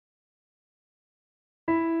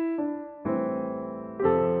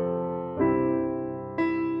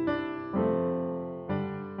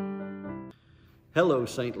Hello,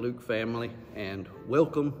 St. Luke family, and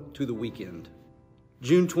welcome to the weekend.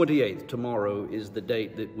 June 28th, tomorrow, is the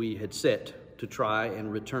date that we had set to try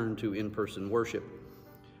and return to in-person worship.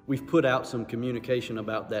 We've put out some communication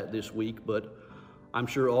about that this week, but I'm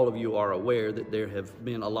sure all of you are aware that there have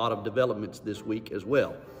been a lot of developments this week as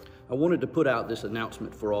well. I wanted to put out this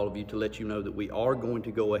announcement for all of you to let you know that we are going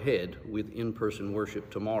to go ahead with in-person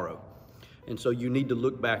worship tomorrow. And so you need to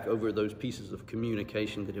look back over those pieces of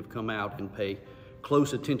communication that have come out and pay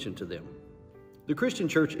close attention to them. The Christian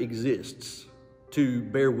church exists to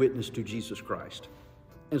bear witness to Jesus Christ.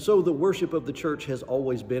 And so the worship of the church has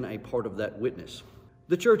always been a part of that witness.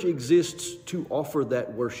 The church exists to offer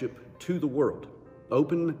that worship to the world,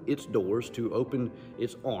 open its doors, to open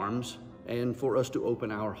its arms, and for us to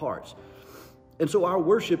open our hearts. And so our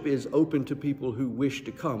worship is open to people who wish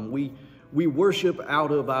to come. We worship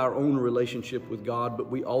out of our own relationship with God,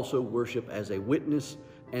 but we also worship as a witness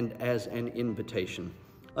and as an invitation.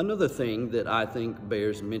 Another thing that I think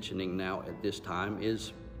bears mentioning now at this time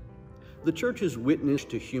is the church's witness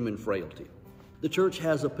to human frailty. The church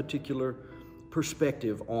has a particular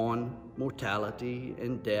perspective on mortality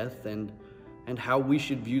and death and how we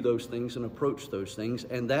should view those things and approach those things,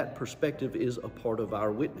 and that perspective is a part of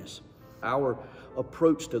our witness. Our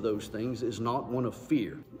approach to those things is not one of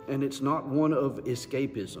fear, and it's not one of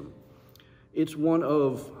escapism. It's one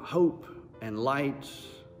of hope and light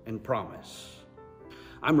and promise.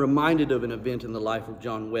 I'm reminded of an event in the life of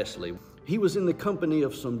John Wesley. He was in the company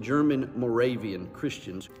of some German Moravian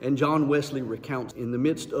Christians, and John Wesley recounts in the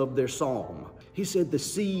midst of their psalm, he said, "The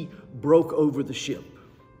sea broke over the ship,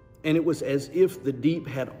 and it was as if the deep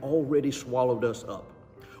had already swallowed us up.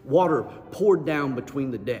 Water poured down between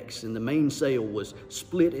the decks, and the mainsail was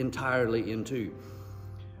split entirely in two."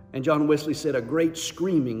 And John Wesley said a great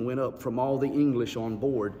screaming went up from all the English on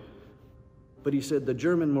board. But he said the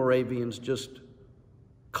German Moravians just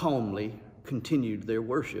calmly continued their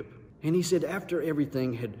worship. And he said after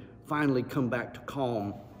everything had finally come back to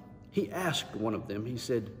calm, he asked one of them, he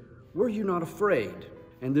said, "Were you not afraid?"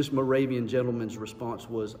 And this Moravian gentleman's response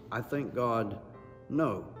was, "I thank God,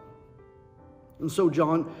 no." And so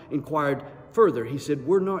John inquired further. He said,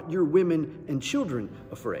 "Were not your women and children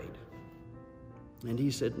afraid?" And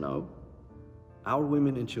he said, "No, our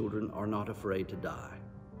women and children are not afraid to die."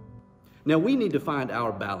 Now, we need to find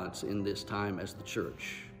our balance in this time as the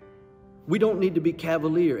church. We don't need to be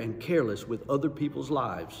cavalier and careless with other people's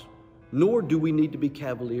lives, nor do we need to be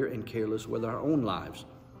cavalier and careless with our own lives.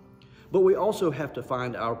 But we also have to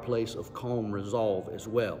find our place of calm resolve as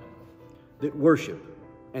well, that worship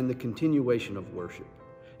and the continuation of worship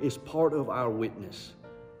is part of our witness,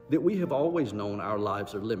 that we have always known our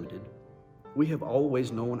lives are limited. We have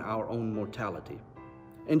always known our own mortality.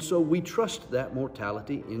 And so we trust that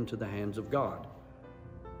mortality into the hands of God.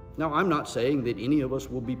 Now, I'm not saying that any of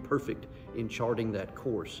us will be perfect in charting that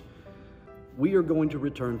course. We are going to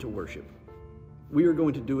return to worship. We are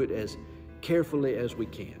going to do it as carefully as we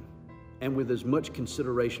can and with as much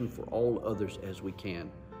consideration for all others as we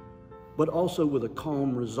can, but also with a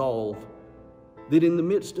calm resolve that in the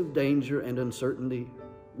midst of danger and uncertainty,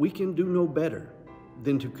 we can do no better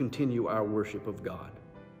than to continue our worship of God.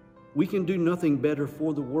 We can do nothing better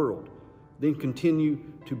for the world than continue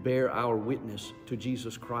to bear our witness to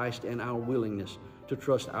Jesus Christ and our willingness to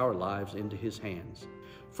trust our lives into His hands.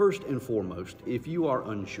 First and foremost, if you are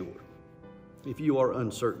unsure, if you are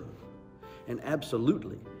uncertain, and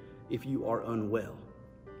absolutely if you are unwell,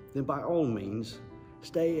 then by all means,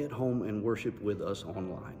 stay at home and worship with us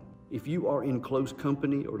online. If you are in close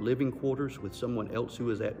company or living quarters with someone else who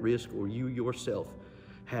is at risk, or you yourself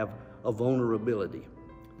have a vulnerability,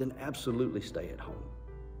 then absolutely stay at home.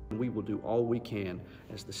 We will do all we can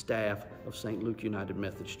as the staff of St. Luke United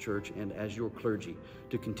Methodist Church and as your clergy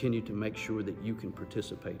to continue to make sure that you can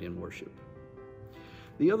participate in worship.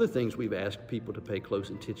 The other things we've asked people to pay close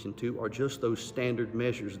attention to are just those standard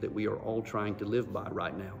measures that we are all trying to live by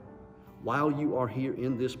right now, while you are here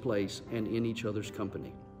in this place and in each other's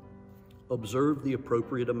company. Observe the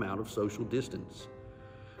appropriate amount of social distance.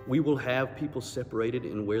 We will have people separated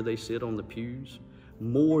in where they sit on the pews,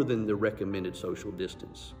 more than the recommended social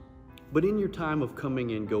distance. But in your time of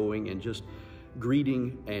coming and going and just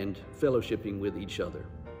greeting and fellowshipping with each other,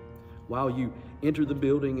 while you enter the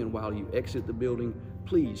building and while you exit the building,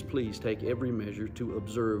 please take every measure to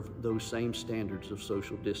observe those same standards of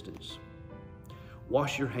social distance.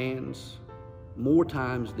 Wash your hands more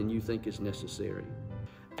times than you think is necessary.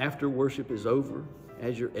 After worship is over,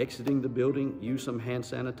 as you're exiting the building, use some hand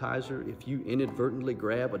sanitizer. If you inadvertently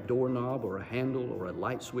grab a doorknob or a handle or a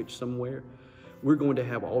light switch somewhere, we're going to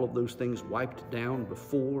have all of those things wiped down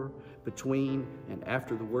before, between, and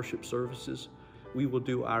after the worship services. We will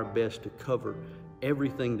do our best to cover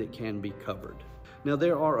everything that can be covered. Now,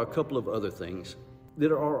 there are a couple of other things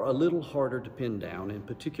that are a little harder to pin down, and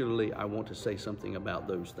particularly I want to say something about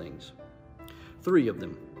those things. 3 of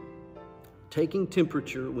them: taking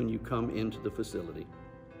temperature when you come into the facility.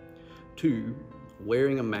 2,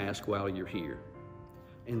 wearing a mask while you're here.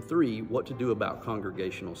 And 3, what to do about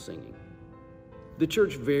congregational singing. The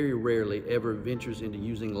church very rarely ever ventures into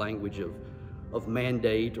using language of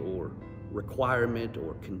mandate or requirement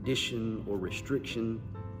or condition or restriction.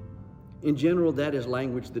 In general, that is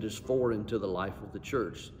language that is foreign to the life of the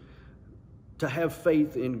church. To have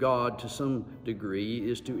faith in God to some degree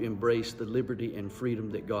is to embrace the liberty and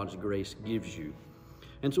freedom that God's grace gives you.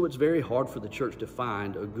 And so it's very hard for the church to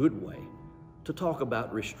find a good way to talk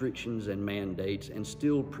about restrictions and mandates and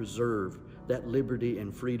still preserve that liberty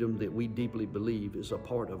and freedom that we deeply believe is a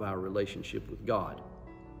part of our relationship with God.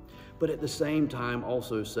 But at the same time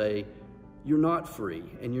also say, you're not free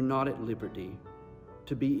and you're not at liberty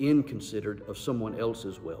to be inconsiderate of someone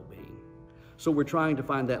else's well-being. So we're trying to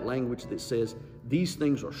find that language that says these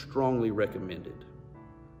things are strongly recommended.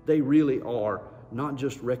 They really are not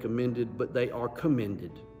just recommended, but they are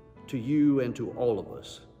commended to you and to all of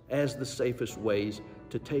us as the safest ways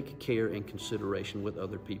to take care and consideration with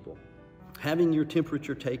other people. Having your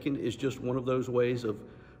temperature taken is just one of those ways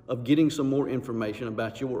of getting some more information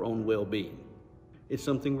about your own well-being. It's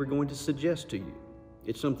something we're going to suggest to you.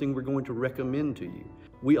 It's something we're going to recommend to you.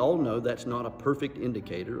 We all know that's not a perfect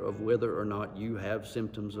indicator of whether or not you have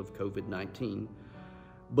symptoms of COVID-19,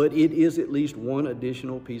 but it is at least one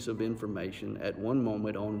additional piece of information at one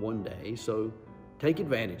moment on one day, so take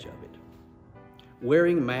advantage of it.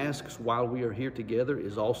 Wearing masks while we are here together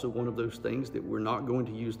is also one of those things that we're not going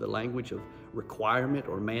to use the language of requirement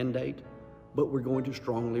or mandate, but we're going to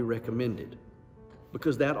strongly recommend it,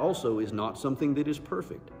 because that also is not something that is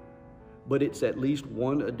perfect, but it's at least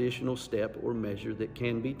one additional step or measure that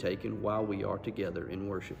can be taken while we are together in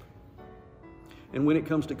worship. And when it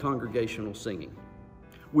comes to congregational singing,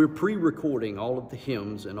 we're pre-recording all of the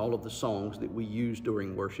hymns and all of the songs that we use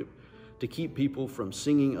during worship to keep people from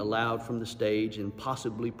singing aloud from the stage and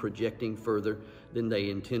possibly projecting further than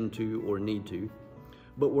they intend to or need to.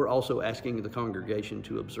 But we're also asking the congregation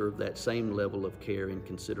to observe that same level of care and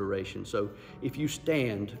consideration. So if you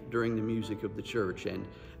stand during the music of the church and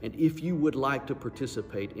if you would like to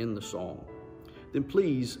participate in the song, then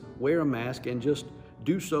please wear a mask and just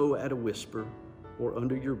do so at a whisper or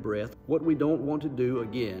under your breath. What we don't want to do,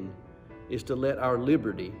 again, is to let our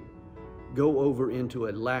liberty go over into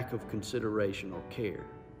a lack of consideration or care.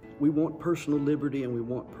 We want personal liberty and we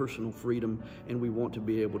want personal freedom and we want to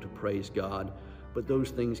be able to praise God, but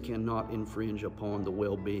those things cannot infringe upon the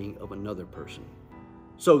well-being of another person.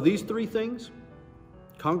 So these 3 things: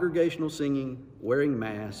 congregational singing, wearing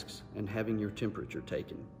masks, and having your temperature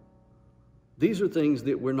taken. These are things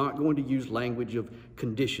that we're not going to use language of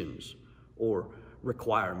conditions or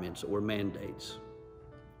requirements or mandates.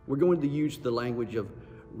 We're going to use the language of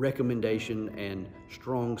recommendation and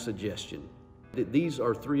strong suggestion. That these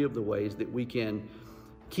are 3 of the ways that we can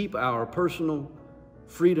keep our personal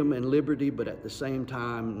freedom and liberty, but at the same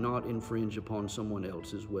time not infringe upon someone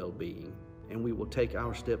else's well-being. And we will take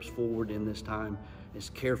our steps forward in this time as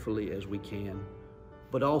carefully as we can,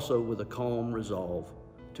 but also with a calm resolve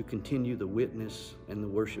to continue the witness and the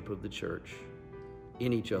worship of the church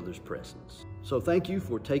in each other's presence. So thank you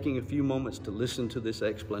for taking a few moments to listen to this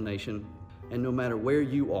explanation. And no matter where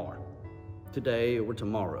you are, today or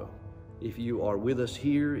tomorrow, if you are with us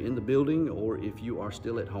here in the building or if you are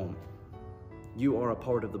still at home, you are a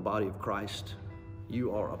part of the body of Christ.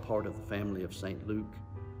 You are a part of the family of St. Luke,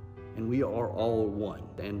 and we are all one,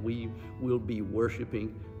 and we will be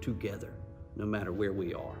worshiping together no matter where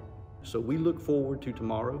we are. So we look forward to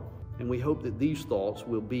tomorrow, and we hope that these thoughts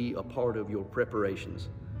will be a part of your preparations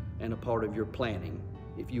and a part of your planning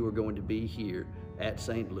if you are going to be here at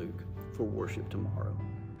St. Luke for worship tomorrow.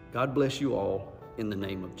 God bless you all in the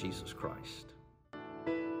name of Jesus Christ.